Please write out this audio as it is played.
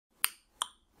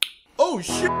Oh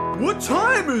shit! What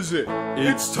time is it?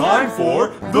 It's time for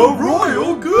the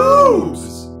Royal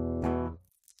Goobs!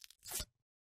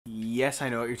 Yes, I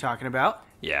know what you're talking about.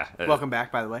 Yeah. Welcome back,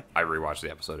 by the way. I rewatched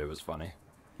the episode. It was funny.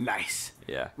 Nice.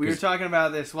 Yeah. We were talking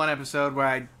about this one episode where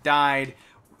I died.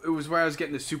 It was where I was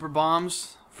getting the super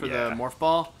bombs for the morph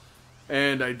ball.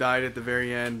 And I died at the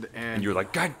very end. And you were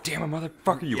like, God damn it,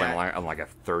 motherfucker. You Yeah. went on like a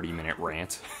 30-minute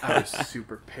rant. I was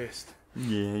super pissed.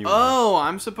 Yeah, you Oh,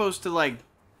 I'm supposed to, like,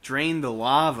 drain the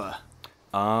lava.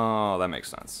 Oh, that makes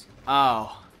sense.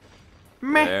 Oh.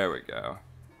 Meh. There we go.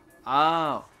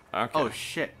 Oh. Okay. Oh,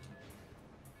 shit.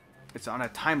 It's on a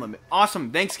time limit.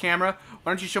 Awesome. Thanks, camera.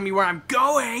 Why don't you show me where I'm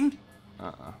going?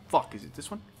 Fuck, is it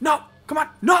this one? No! Come on!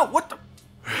 No! What the?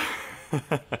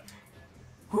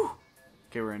 Whew.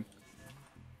 Okay, we're in.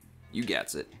 You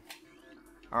gets it.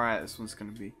 Alright, this one's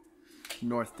gonna be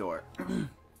north door.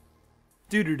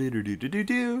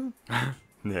 Do.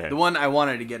 Yeah. The one I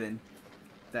wanted to get in.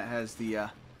 That has the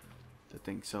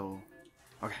thing, so...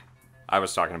 Okay. I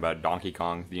was talking about Donkey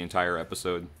Kong the entire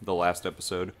episode, the last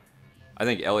episode. I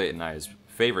think Elliot and I's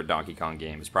favorite Donkey Kong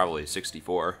game is probably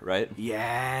 64, right?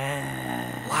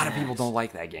 Yeah. A lot of people don't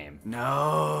like that game.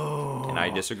 No. And I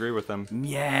disagree with them.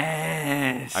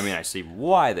 Yes. I mean, I see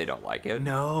why they don't like it.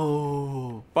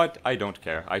 No. But I don't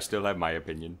care. I still have my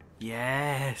opinion.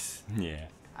 Yes. Yeah.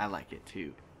 I like it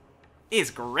too. It's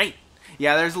great.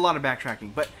 Yeah, there's a lot of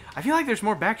backtracking, but I feel like there's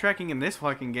more backtracking in this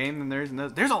fucking game than there's in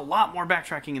those. There's a lot more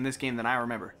backtracking in this game than I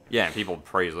remember. Yeah, and people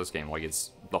praise this game like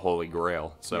it's the holy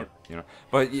grail. So, Yep. you know.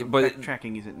 But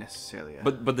Backtracking isn't necessarily a...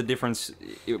 But the difference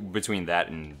between that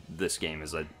and this game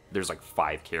is that there's like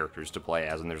 5 characters to play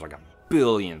as, and there's like a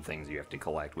billion things you have to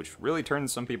collect, which really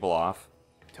turns some people off.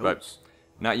 Totes. But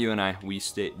not you and I. We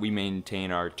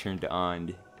maintain our turned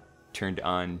onness.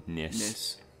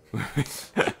 Ness.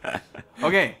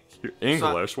 Okay.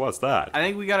 English? What's that? I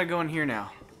think we gotta go in here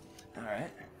now. All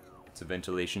right. It's a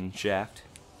ventilation shaft.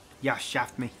 Yeah,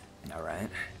 shaft me. All right.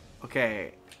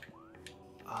 Okay.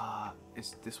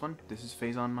 Is this one? This is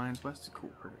Phase on Mines West? Cool,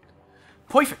 perfect.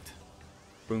 Perfect!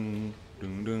 Boom,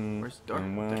 dun, dun, Where's the door?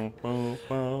 boom, boom,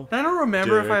 boom. I don't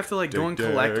remember if I have to, like, go Dick, and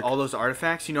collect dick. all those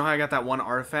artifacts. You know how I got that one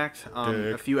artifact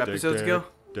a few episodes ago?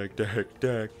 Deck,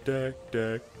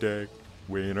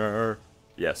 winner.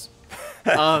 Yes.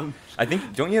 I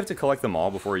think, don't you have to collect them all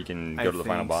before you can go to the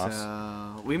final boss?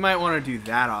 So. We might want to do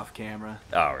that off camera.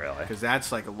 Oh, really? Because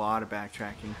that's, like, a lot of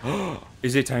backtracking.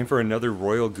 Is it time for another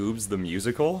Royal Goobs the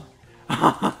musical?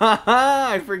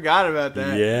 I forgot about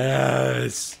that.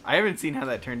 Yes. I haven't seen how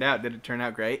that turned out. Did it turn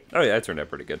out great? Oh yeah, it turned out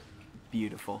pretty good.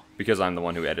 Beautiful. Because I'm the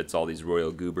one who edits all these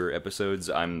Royal Goober episodes,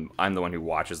 I'm the one who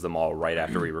watches them all right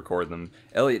after we record them.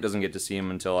 Elliot doesn't get to see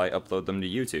them until I upload them to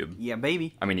YouTube. Yeah,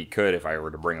 baby. I mean, he could if I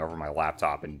were to bring over my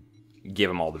laptop and give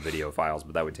him all the video files,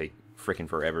 but that would take freaking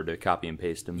forever to copy and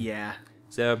paste them. Yeah.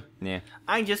 So, yeah.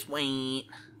 I just wait.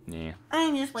 Yeah.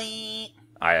 I just wait.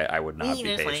 I would not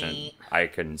be patient. I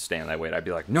couldn't stand that wait. I'd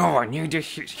be like, no, I need to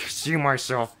see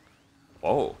myself.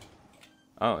 Oh.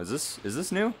 Oh, is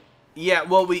this new? Yeah,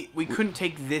 well, we couldn't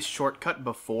take this shortcut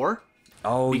before.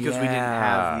 Oh, because we didn't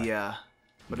have the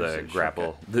the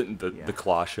grapple, the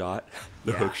claw shot,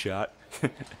 the hook shot.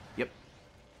 Yep.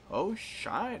 Oh,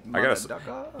 shot. I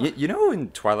gotta. You know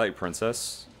in Twilight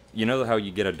Princess, you know how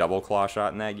you get a double claw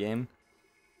shot in that game?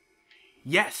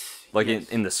 Yes. Like yes.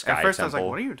 in the Sky At first Temple. I was like,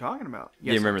 what are you talking about?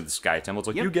 Yes, you remember the Sky Temple? It's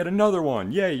like, Yep. you get another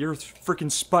one. Yay, you're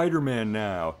freaking Spider-Man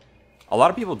now. A lot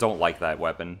of people don't like that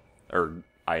weapon or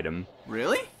item.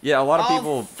 Really? Yeah, a lot of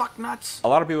people. Fuck nuts. A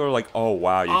lot of people are like, oh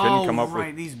wow, you couldn't come up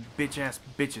with. These bitch-ass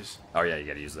bitches. Oh yeah, you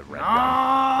gotta use the red No!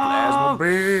 gun.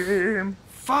 Plasma beam.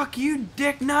 Fuck you,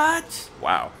 dick nuts.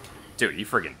 Wow. Dude, he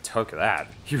freaking took that.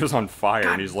 He was on fire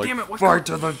God and he's like, damn it, what fight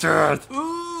to the death.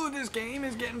 Ooh, this game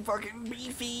is getting fucking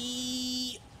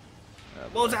beefy.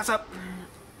 Blow his ass up.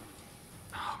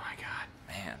 Oh my god.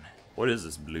 Man, what is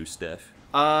this blue stuff?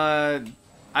 I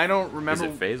don't remember.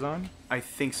 Is it Phazon? I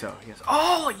think so, yes.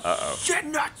 Oh, Uh-oh. shit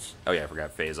nuts. Oh yeah, I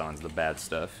forgot Phazon's the bad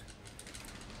stuff.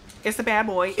 It's the bad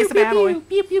boy. It's the bad boy.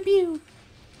 Pew, pew, pew.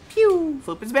 Pew.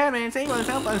 Floop is Batman. Save us,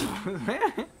 help us.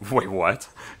 Wait, what?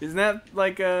 Isn't that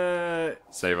like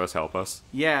Save us, help us.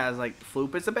 Yeah, it's like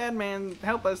Floop is a bad man.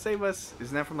 Help us, save us.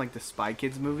 Isn't that from like the Spy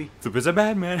Kids movie? Floop is a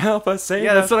bad man, help us, save us.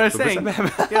 Yeah, that's what I was Floop is saying. a bad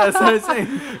man. Yeah, that's what I was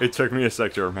saying. It took me a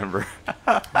sec to remember.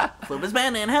 Floop is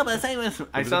Batman. Help us, save us.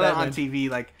 I saw that on Batman. TV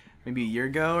like maybe a year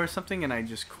ago or something, and I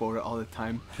just quote it all the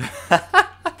time.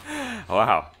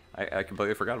 Wow, I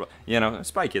completely forgot about. You know,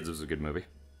 Spy Kids was a good movie.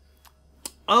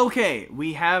 Okay,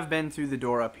 we have been through the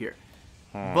door up here.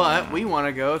 But we want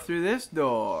to go through this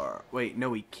door. Wait, no,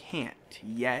 we can't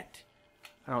yet.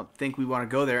 I don't think we want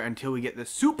to go there until we get the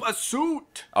super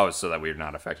suit. Oh, so that we're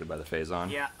not affected by the phase-on?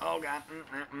 Yeah. Oh, God.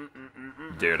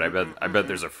 Dude, I bet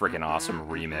there's a freaking awesome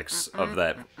remix of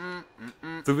that.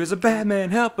 Floop is a bad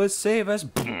man, help us, save us.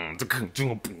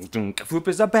 Floop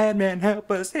is a bad man, help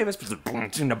us, save us.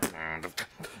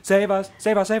 Save us,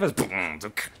 save us, save us.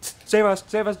 Save us,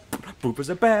 save us. Floop is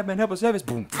a bad man, help us, save us.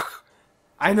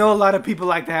 I know a lot of people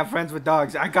like to have friends with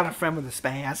dogs. I got a friend with a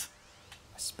spaz.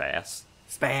 Spaz?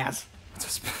 Spaz.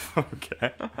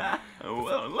 Okay.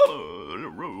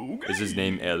 Rogue. Is his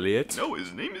name Elliot? No,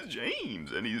 his name is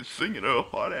James, and he's singing a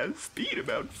hot-ass speed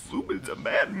about Floop is a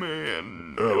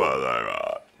madman.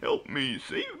 Help me,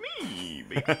 save me,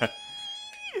 baby.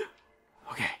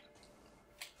 Okay.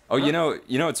 Oh, you know,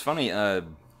 it's funny. There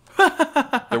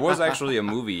was actually a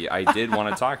movie I did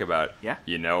want to talk about. Yeah?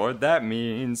 You know what that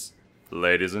means,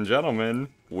 ladies and gentlemen?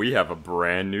 We have a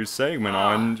brand new segment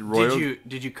on Royal.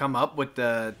 Did you come up with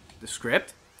the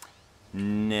script?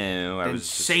 No, I Then was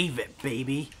just, save it,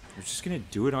 baby. we're just gonna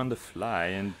do it on the fly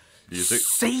and use it.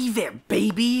 Save it,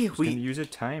 baby. We're gonna use a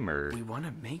timer. We want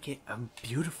to make it a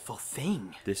beautiful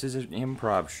thing. This is an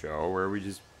improv show where we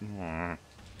just.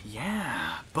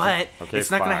 Yeah, but Okay, it's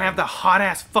not going to fine. have the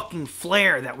hot-ass fucking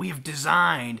flair that we have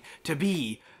designed to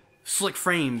be Slick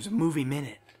Frames Movie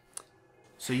Minute.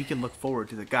 So you can look forward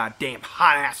to the goddamn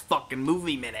hot-ass fucking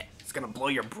Movie Minute. It's going to blow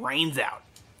your brains out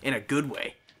in a good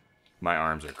way. My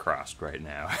arms are crossed right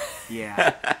now.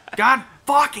 Yeah. God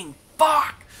fucking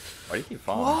fuck! Why do you keep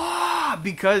falling? Ah,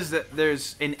 because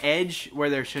there's an edge where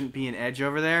there shouldn't be an edge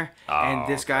over there, and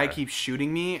this guy okay. keeps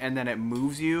shooting me, and then it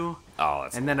moves you, Oh,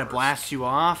 that's and the then it worst. blasts you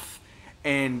off,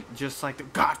 and just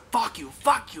like God, fuck you,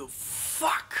 fuck you,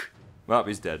 fuck. Well,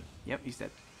 he's dead. Yep, he's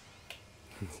dead.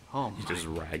 Oh He my, just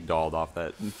ragdolled off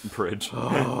that bridge.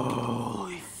 oh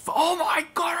my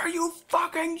God, are you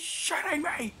fucking shitting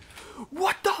me?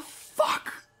 What the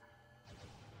fuck?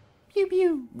 Pew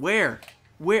pew. Where?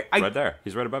 Right there.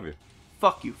 He's right above you.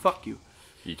 Fuck you, fuck you.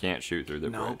 You can't shoot through the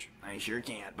No, bridge. I sure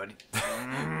can't, but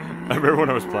I remember when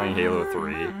I was playing Halo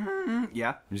 3. I'm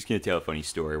yeah. just gonna tell a funny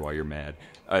story while you're mad.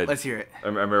 Let's hear it. I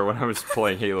remember when I was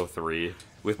playing Halo 3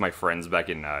 with my friends back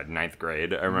in 9th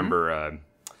grade. I remember,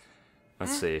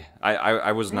 let's see.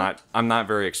 I'm not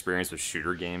very experienced with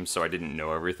shooter games, so I didn't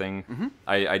know everything.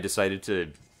 I decided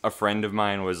to, a friend of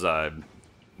mine was,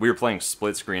 we were playing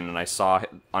split screen, and I saw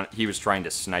he was trying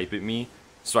to snipe at me.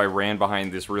 So I ran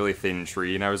behind this really thin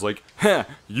tree, and I was like, "Huh,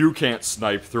 you can't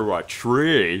snipe through a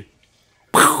tree."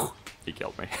 He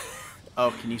killed me.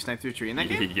 Oh, can you snipe through a tree in that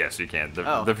game? Yes, you can. It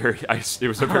was a very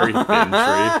thin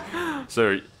tree.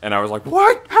 So, and I was like,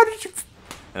 "What? How did you?"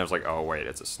 And I was like, "Oh wait,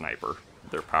 it's a sniper.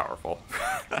 They're powerful."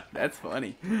 That's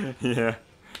funny. Yeah.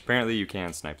 Apparently, you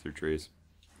can snipe through trees.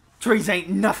 Trees ain't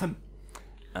nothing.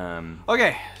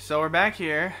 Okay, so we're back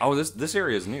here. Oh, this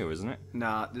area is new, isn't it?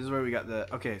 Nah, this is where we got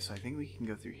the... Okay, so I think we can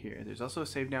go through here. There's also a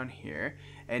save down here.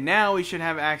 And now we should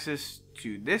have access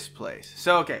to this place.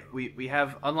 So, okay, we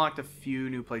have unlocked a few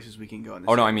new places we can go in this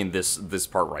Oh no, area. I mean this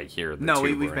part right here. The No, tube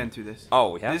we've we're been in. through this.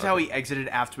 Oh, we have? This is how Okay. we exited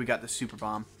after we got the super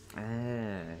bomb.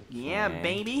 Yeah,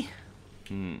 baby.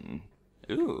 Ooh.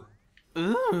 Ooh.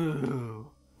 Ooh.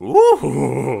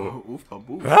 Oofa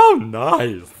boofa. How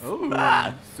nice.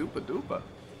 Oh, super duper.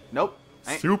 Nope.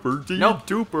 Ain't- Super deep Nope.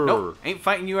 duper. Nope. Ain't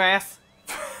fighting you, ass.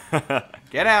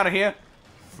 Get out of here.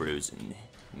 Frozen,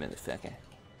 motherfucker.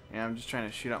 Yeah, I'm just trying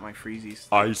to shoot out my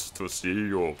freezies. Nice to see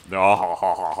you.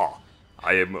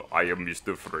 I am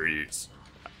Mr. Freeze.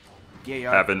 Yeah, you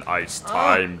are. Have an ice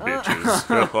time,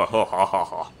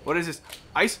 bitches. What is this?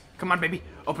 Ice? Come on, baby.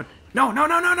 Open. No, no,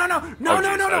 no, no, no, no, no, Oh, no,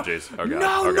 jeez, no, oh, no. jeez. Oh, God.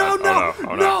 No, Oh, no, God. no,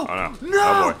 Oh, no. Oh, no. no, Oh, no. no.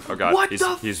 Oh, boy. Oh, God. What He's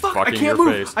the fuck? fucking I can't your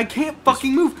move. face. I can't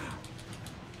fucking move.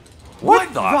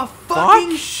 What the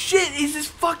fucking shit is this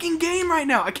fucking game right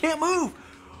now? I can't move.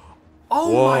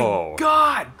 Oh Whoa. my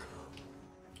God.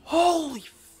 Holy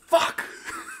fuck.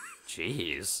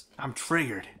 Jeez. I'm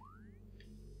triggered.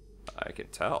 I can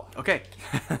tell. Okay.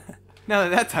 Now that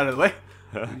that's out of the way,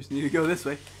 we just need to go this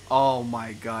way. Oh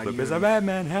my God. Flip you're- is a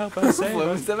madman, help us save Flip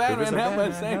us. is a Flip madman, help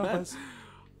us save help us.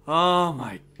 Oh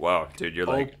my. Wow, dude, you're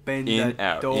like Open in, the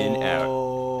out, door. in,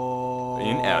 out.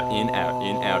 In, out, in, out,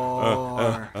 in,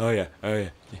 out. Oh yeah, oh yeah.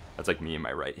 That's like me and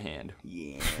my right hand.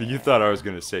 Yeah. You thought I was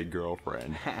gonna say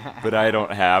girlfriend, but I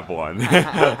don't have one.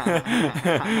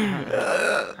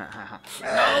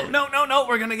 No.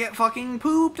 We're gonna get fucking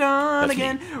pooped on That's me.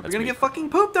 again. We're That's gonna me. get fucking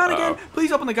pooped on again. Uh-oh.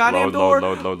 Please open the goddamn door.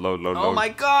 Load. Oh my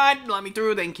God. Let me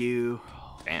through. Thank you.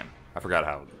 Damn, I forgot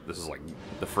how this is like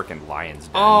the frickin' lion's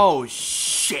den. Oh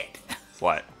shit.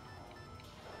 What?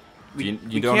 You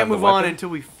We don't can't have the move on weapon? until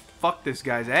we fuck this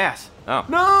guy's ass. Oh.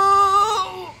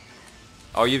 No.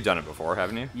 Oh, you've done it before,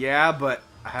 haven't you? Yeah, but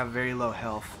I have very low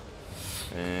health.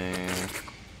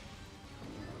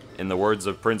 In the words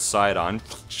of Prince Sidon,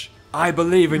 I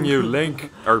believe in you,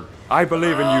 Link. Or, I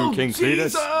believe in you, King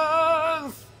Cletus.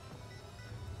 I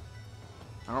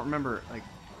don't remember, like...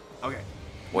 Okay.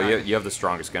 Well, you have the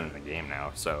strongest gun in the game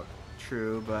now, so...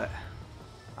 True, but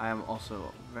I am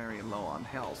also very low on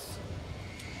health.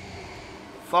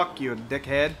 Fuck you,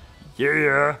 dickhead.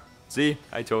 Yeah. See?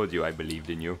 I told you I believed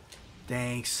in you.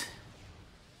 Thanks.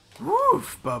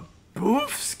 Woof,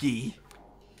 baboofski.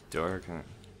 Dark.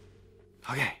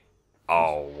 Okay.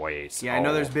 Oh, wait. Yeah, I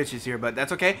know there's bitches here, but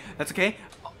that's okay. That's okay.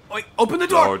 Oh, wait, open the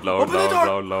door! Load, open the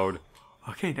door! load.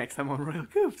 Okay, next time on Royal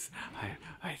Goobs.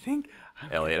 I think...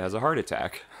 Elliot has a heart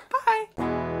attack.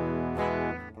 Bye!